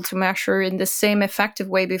been able to measure in the same effective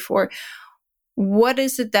way before, what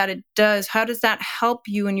is it that it does? How does that help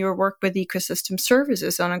you in your work with ecosystem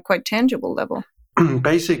services on a quite tangible level?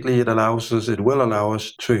 Basically, it will allow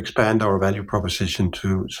us to expand our value proposition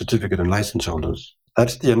to certificate and license holders.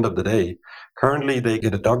 That's the end of the day. Currently, they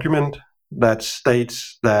get a document that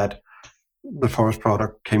states that the forest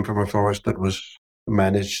product came from a forest that was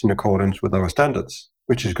managed in accordance with our standards,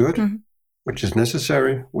 which is good, which is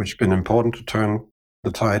necessary, which has been important to turn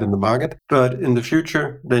the tide in the market. But in the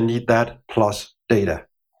future, they need that plus data.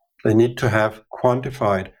 They need to have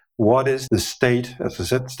quantified what is the state, as I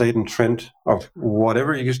said, state and trend of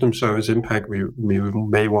whatever ecosystem service impact we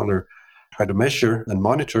may want to try to measure and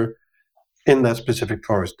monitor in that specific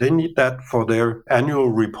forest. They need that for their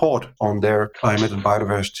annual report on their climate and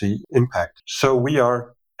biodiversity impact. So we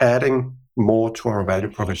are adding more to our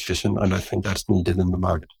value proposition, and I think that's needed in the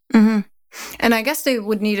market. Mm-hmm. And I guess they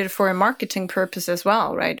would need it for a marketing purpose as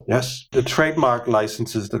well, right? Yes. The trademark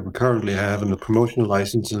licenses that we currently have and the promotional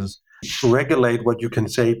licenses regulate what you can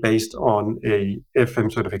say based on a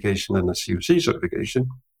FM certification and a COC certification.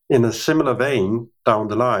 In a similar vein, down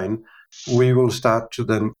the line, we will start to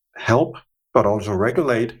then help, but also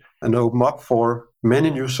regulate and open up for many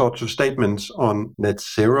new sorts of statements on net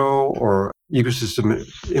zero or ecosystem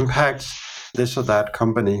impacts. This or that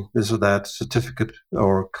company, this or that certificate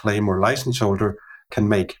or claim or license holder can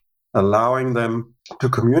make, allowing them to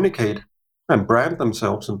communicate and brand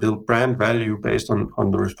themselves and build brand value based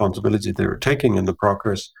on the responsibility they're taking and the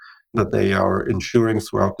progress that they are ensuring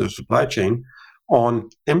throughout their supply chain on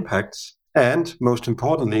impacts. And most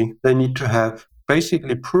importantly, they need to have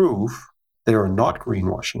basically proof they are not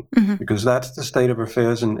greenwashing, because that's the state of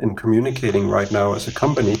affairs in communicating right now as a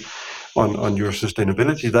company on your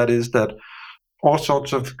sustainability. That is that all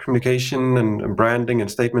sorts of communication and branding and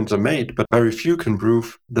statements are made, but very few can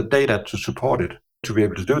prove the data to support it. To be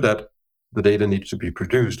able to do that, the data needs to be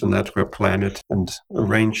produced, and that's where Planet and a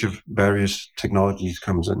range of various technologies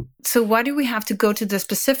comes in. So why do we have to go to the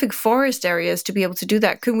specific forest areas to be able to do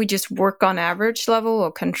that? Couldn't we just work on average level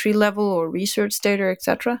or country level or research data,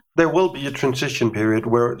 etc.? There will be a transition period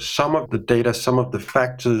where some of the data, some of the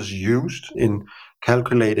factors used in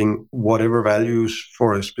calculating whatever values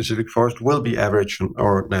for a specific forest will be average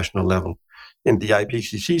or national level. In the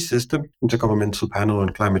IPCC system, Intergovernmental Panel on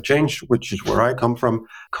Climate Change, which is where I come from,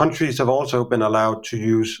 countries have also been allowed to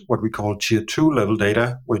use what we call Tier 2 level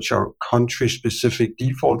data, which are country-specific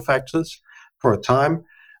default factors for a time.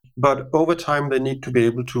 But over time, they need to be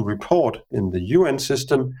able to report in the UN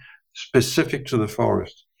system specific to the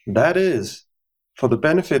forest. That is, for the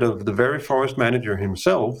benefit of the very forest manager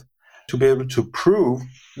himself, to be able to prove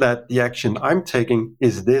that the action I'm taking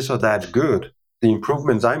is this or that good. The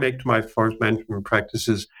improvements I make to my forest management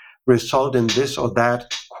practices result in this or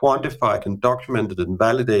that quantified and documented and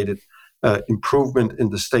validated improvement in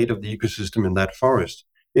the state of the ecosystem in that forest.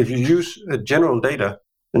 If you use general data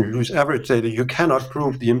and you use average data, you cannot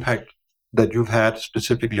prove the impact that you've had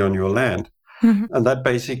specifically on your land. Mm-hmm. And that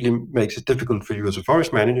basically makes it difficult for you as a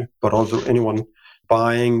forest manager, but also anyone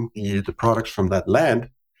buying the products from that land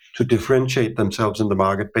to differentiate themselves in the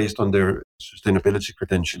market based on their sustainability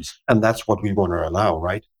credentials. And that's what we want to allow,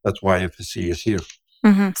 right? That's why FSC is here.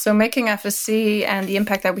 Mm-hmm. So making FSC and the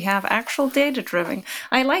impact that we have actual data-driven.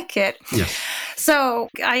 I like it. Yes. So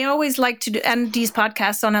I always like to end these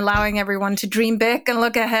podcasts on allowing everyone to dream big and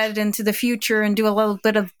look ahead into the future and do a little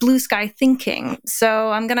bit of blue sky thinking. So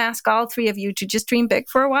I'm going to ask all three of you to just dream big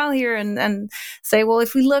for a while here and say, well,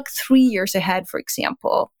 if we look 3 years ahead, for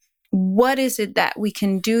example, what is it that we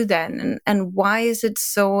can do then? And why is it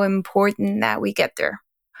so important that we get there?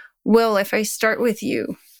 Will, if I start with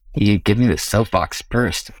you. You give me the soapbox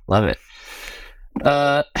first. Love it.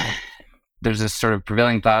 There's this sort of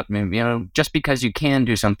prevailing thought, just because you can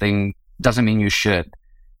do something doesn't mean you should.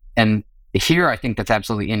 And here, I think that's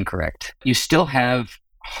absolutely incorrect. You still have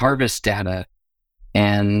harvest data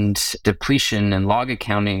and depletion and log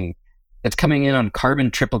accounting that's coming in on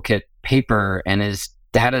carbon triplicate paper and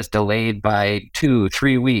data is delayed by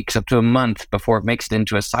 2-3 weeks, up to a month before it makes it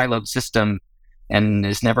into a siloed system and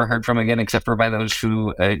is never heard from again, except for by those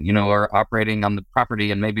who, are operating on the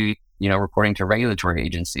property and maybe, reporting to regulatory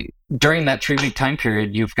agency. During that 3-week time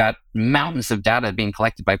period, you've got mountains of data being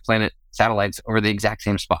collected by Planet satellites over the exact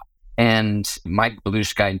same spot. And my blue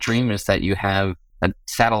sky dream is that you have a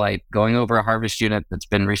satellite going over a harvest unit that's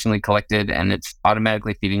been recently collected, and it's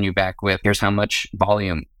automatically feeding you back with, here's how much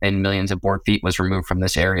volume in millions of board feet was removed from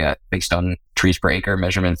this area based on trees per acre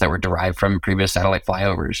measurements that were derived from previous satellite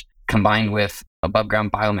flyovers, combined with above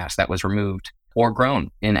ground biomass that was removed or grown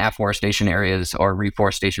in afforestation areas or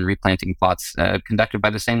reforestation replanting plots conducted by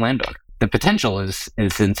the same landowner. The potential is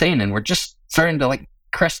insane, and we're just starting to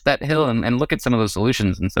crest that hill and look at some of those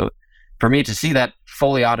solutions. And so for me to see that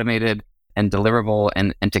fully automated and deliverable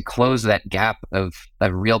and to close that gap of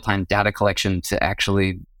real-time data collection to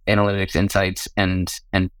actually analytics, insights, and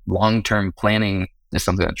long-term planning is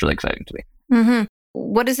something that's really exciting to me. Mm-hmm.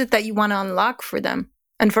 What is it that you want to unlock for them?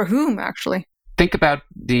 And for whom, actually? Think about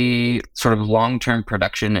the sort of long-term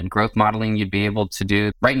production and growth modeling you'd be able to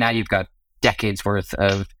do. Right now, you've got decades worth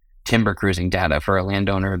of timber cruising data for a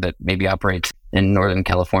landowner that maybe operates in Northern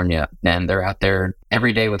California. And they're out there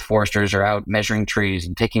every day with foresters, are out measuring trees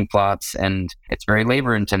and taking plots. And it's very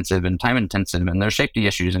labor intensive and time intensive. And there's safety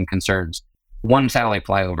issues and concerns. One satellite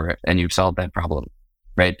flyover and you've solved that problem,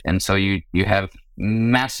 right? And so you have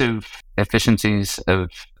massive efficiencies of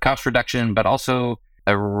cost reduction, but also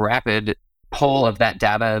a rapid pull of that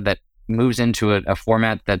data that moves into a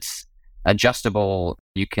format that's adjustable.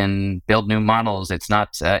 You can build new models. It's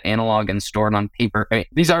not analog and stored on paper. I mean,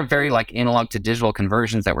 these are very analog to digital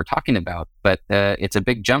conversions that we're talking about, but it's a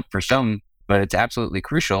big jump for some, but it's absolutely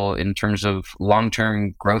crucial in terms of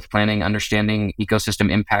long-term growth planning, understanding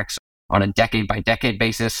ecosystem impacts on a decade by decade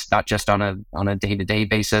basis, not just on a day-to-day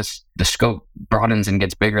basis. The scope broadens and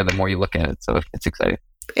gets bigger the more you look at it. So it's exciting.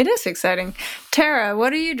 It is exciting. Tara,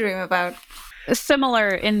 what do you dream about? Similar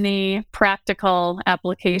in the practical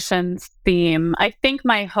applications theme. I think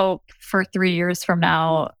my hope for 3 years from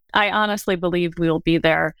now, I honestly believe we will be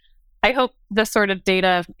there. I hope the sort of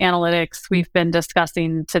data analytics we've been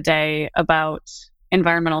discussing today about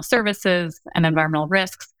environmental services and environmental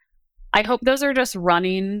risks, I hope those are just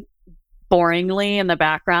running boringly in the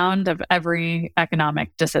background of every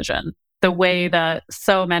economic decision. The way that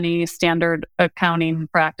so many standard accounting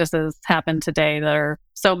practices happen today that are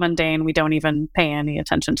so mundane, we don't even pay any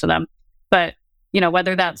attention to them. But,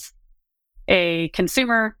 whether that's a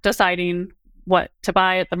consumer deciding what to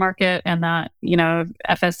buy at the market and that,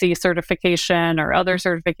 FSC certification or other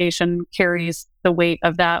certification carries the weight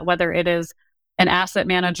of that, whether it is an asset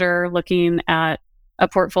manager looking at a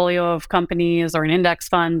portfolio of companies or an index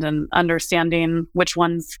fund and understanding which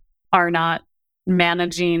ones are not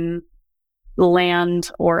managing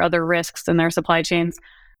land or other risks in their supply chains.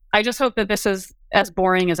 I just hope that this is as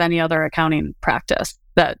boring as any other accounting practice,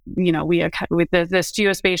 that, we with this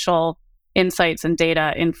geospatial insights and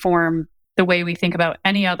data inform the way we think about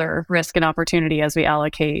any other risk and opportunity as we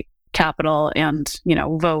allocate capital and,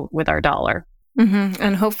 vote with our dollar. Mm-hmm.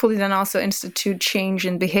 And hopefully then also institute change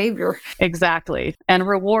in behavior. Exactly. And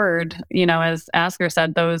reward, as Asker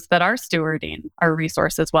said, those that are stewarding our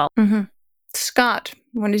resource as well. Mm-hmm. Scott,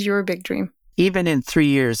 what is your big dream? Even in 3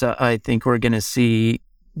 years, I think we're going to see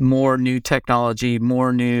more new technology,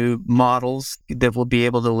 more new models that we'll be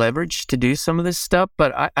able to leverage to do some of this stuff.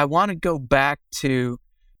 But I want to go back to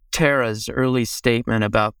Tara's early statement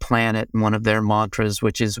about Planet and one of their mantras,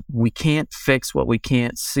 which is, we can't fix what we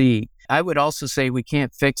can't see. I would also say we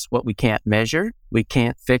can't fix what we can't measure. We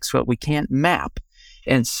can't fix what we can't map.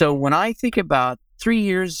 And so when I think about 3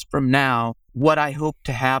 years from now, what I hope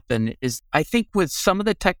to happen is, I think with some of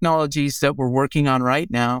the technologies that we're working on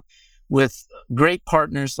right now, with great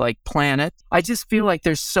partners like Planet, I just feel like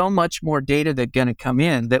there's so much more data that's going to come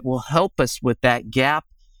in that will help us with that gap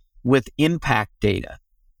with impact data.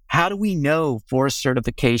 How do we know forest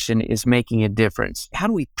certification is making a difference? How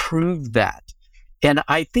do we prove that? And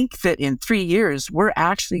I think that in 3 years, we're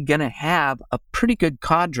actually going to have a pretty good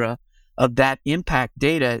cadre of that impact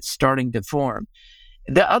data starting to form.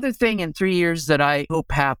 The other thing in 3 years that I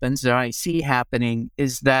hope happens, that I see happening,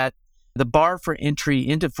 is that the bar for entry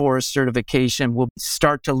into forest certification will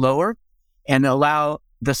start to lower and allow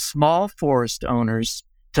the small forest owners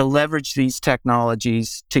to leverage these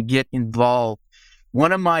technologies to get involved.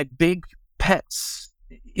 One of my big pets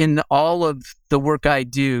in all of the work I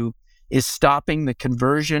do is stopping the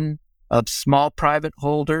conversion of small private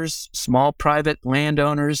holders, small private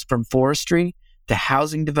landowners from forestry to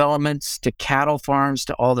housing developments, to cattle farms,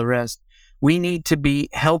 to all the rest. We need to be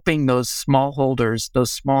helping those small holders,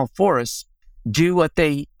 those small forests, do what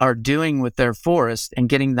they are doing with their forest and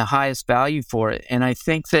getting the highest value for it. And I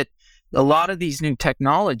think that a lot of these new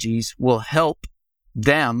technologies will help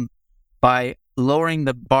them by lowering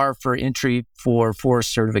the bar for entry for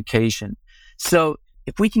forest certification. So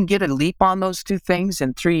if we can get a leap on those two things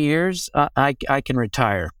in 3 years, I can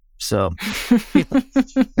retire. So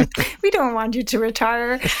we don't want you to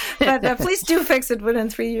retire, but please do fix it within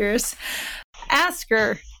 3 years.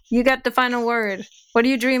 Asker, you got the final word. What do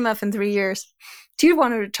you dream of in 3 years? Do you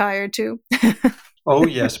want to retire too? Oh,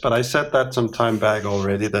 yes, but I said that some time back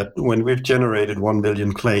already, that when we've generated 1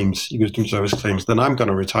 million claims, ecosystem service claims, then I'm going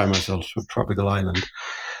to retire myself to a tropical island.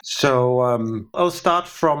 So I'll start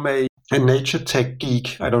from a nature tech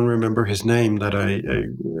geek. I don't remember his name, that I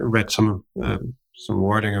read some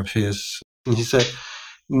wording of his. And he said,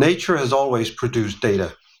 nature has always produced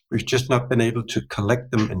data. We've just not been able to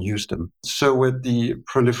collect them and use them. So with the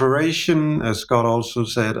proliferation, as Scott also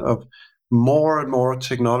said, of more and more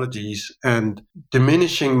technologies and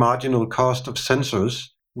diminishing marginal cost of sensors,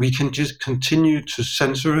 we can just continue to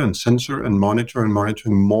sensor and monitor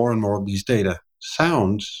more and more of these data.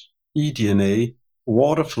 Sounds, eDNA,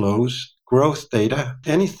 water flows, growth data,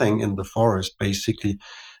 anything in the forest, basically,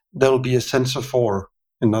 there'll be a sensor for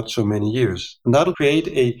in not so many years. And that'll create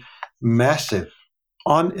a massive,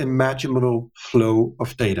 unimaginable flow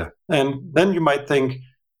of data. And then you might think,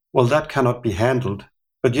 well, that cannot be handled.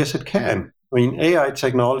 But yes, it can. I mean, AI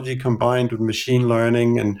technology combined with machine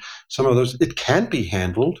learning and some of those, it can be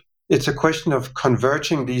handled. It's a question of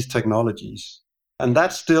converging these technologies. And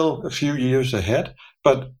that's still a few years ahead.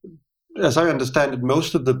 But as I understand it,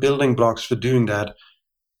 most of the building blocks for doing that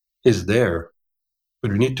is there.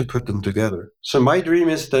 But we need to put them together. So my dream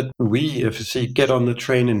is that we, FSC, get on the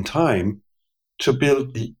train in time to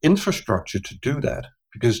build the infrastructure to do that.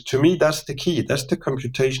 Because to me, that's the key. That's the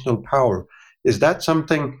computational power. Is that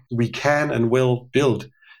something we can and will build?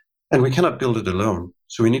 And we cannot build it alone.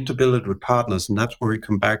 So we need to build it with partners. And that's where we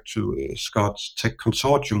come back to Scott's Tech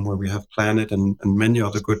Consortium, where we have Planet and many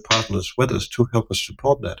other good partners with us to help us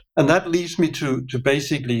support that. And that leads me to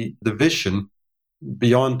basically the vision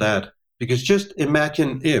beyond that. Because just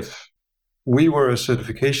imagine if we were a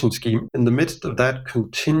certification scheme in the midst of that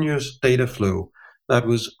continuous data flow that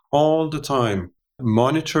was all the time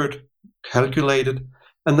monitored, calculated,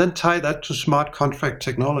 and then tie that to smart contract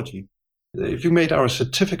technology. If you made our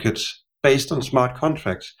certificates based on smart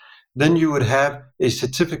contracts, then you would have a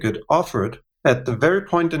certificate offered at the very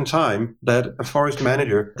point in time that a forest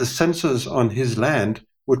manager, the sensors on his land,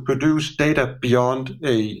 would produce data beyond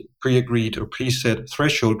a pre-agreed or preset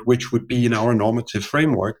threshold, which would be in our normative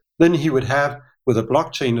framework. Then he would have, with a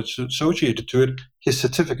blockchain associated to it, his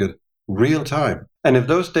certificate real time. And if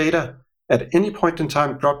those data at any point in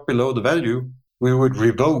time dropped below the value, we would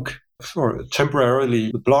revoke or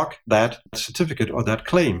temporarily block that certificate or that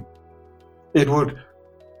claim. It would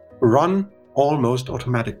run almost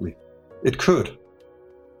automatically. It could.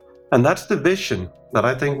 And that's the vision that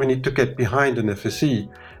I think we need to get behind in FSC,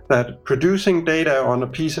 that producing data on a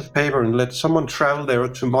piece of paper and let someone travel there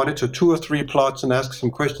to monitor 2 or 3 plots and ask some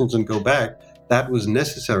questions and go back, that was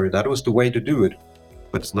necessary. That was the way to do it.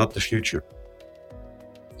 But it's not the future.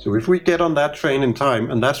 So if we get on that train in time,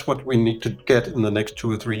 and that's what we need to get in the next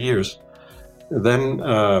 2 or 3 years, then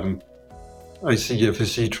I see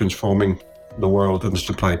FSC transforming the world and the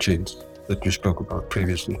supply chains that you spoke about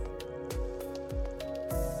previously.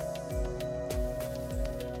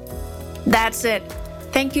 That's it.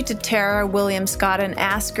 Thank you to Tara, William, Scott, and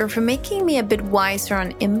Asker for making me a bit wiser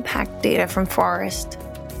on impact data from forest,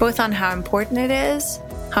 both on how important it is,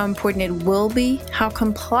 how important it will be, how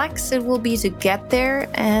complex it will be to get there,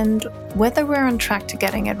 and whether we're on track to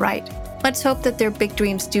getting it right. Let's hope that their big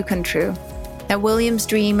dreams do come true. That William's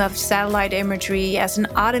dream of satellite imagery as an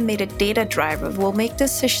automated data driver will make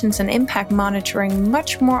decisions and impact monitoring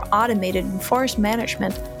much more automated in forest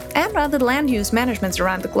management and other land use managements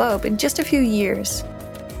around the globe in just a few years.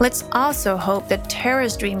 Let's also hope that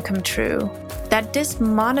Tara's dream come true, that this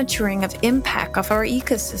monitoring of impact of our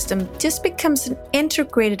ecosystem just becomes an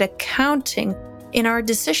integrated accounting in our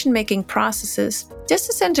decision-making processes, just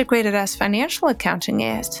as integrated as financial accounting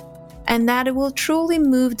is, and that it will truly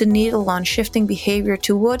move the needle on shifting behavior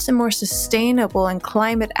towards a more sustainable and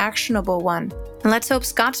climate actionable one. And let's hope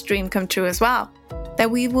Scott's dream come true as well, that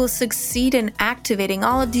we will succeed in activating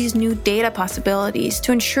all of these new data possibilities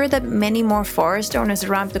to ensure that many more forest owners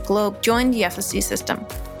around the globe join the FSC system.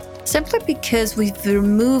 Simply because we've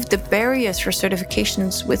removed the barriers for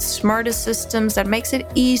certifications with smarter systems that makes it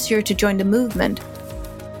easier to join the movement.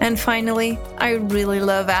 And finally, I really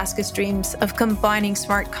love Asker's dreams of combining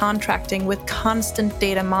smart contracting with constant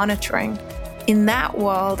data monitoring. In that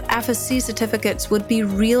world, FSC certificates would be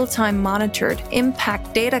real-time monitored,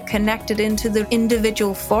 impact data connected into the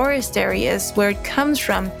individual forest areas where it comes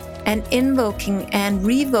from, and invoking and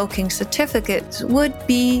revoking certificates would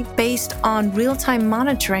be based on real-time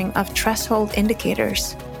monitoring of threshold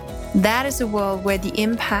indicators. That is a world where the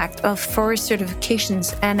impact of forest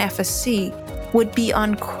certifications and FSC would be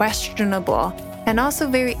unquestionable and also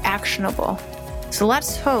very actionable. So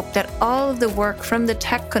let's hope that all of the work from the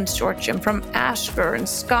tech consortium, from Asker and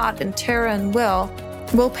Scott and Tara and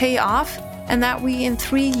will pay off, and that we in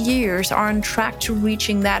 3 years are on track to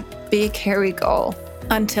reaching that big hairy goal.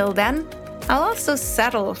 Until then, I'll also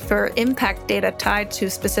settle for impact data tied to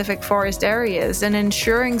specific forest areas and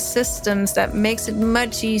ensuring systems that makes it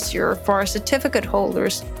much easier for our certificate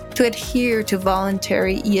holders to adhere to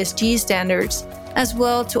voluntary ESG standards, as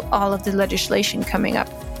well to all of the legislation coming up.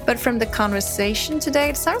 But from the conversation today,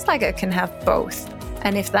 it sounds like I can have both.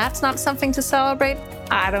 And if that's not something to celebrate,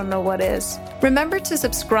 I don't know what is. Remember to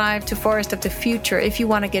subscribe to Forest of the Future if you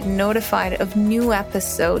want to get notified of new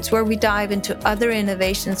episodes where we dive into other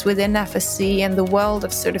innovations within FSC and the world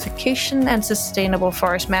of certification and sustainable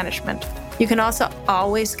forest management. You can also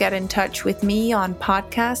always get in touch with me on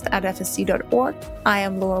podcast@fsc.org. I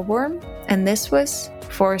am Laura Worm, and this was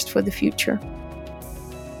Forest for the Future.